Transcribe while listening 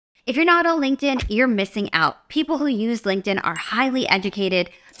If you're not on LinkedIn, you're missing out. People who use LinkedIn are highly educated,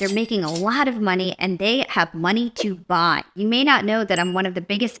 they're making a lot of money, and they have money to buy. You may not know that I'm one of the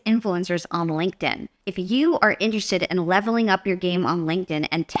biggest influencers on LinkedIn. If you are interested in leveling up your game on LinkedIn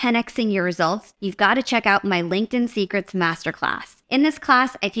and 10xing your results, you've got to check out my LinkedIn Secrets Masterclass. In this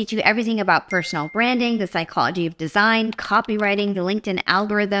class, I teach you everything about personal branding, the psychology of design, copywriting, the LinkedIn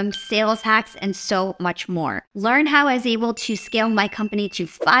algorithm, sales hacks, and so much more. Learn how I was able to scale my company to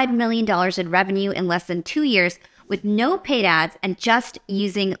 $5 million in revenue in less than 2 years with no paid ads and just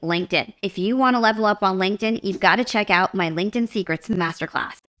using LinkedIn. If you want to level up on LinkedIn, you've got to check out my LinkedIn Secrets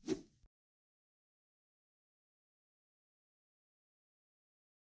Masterclass.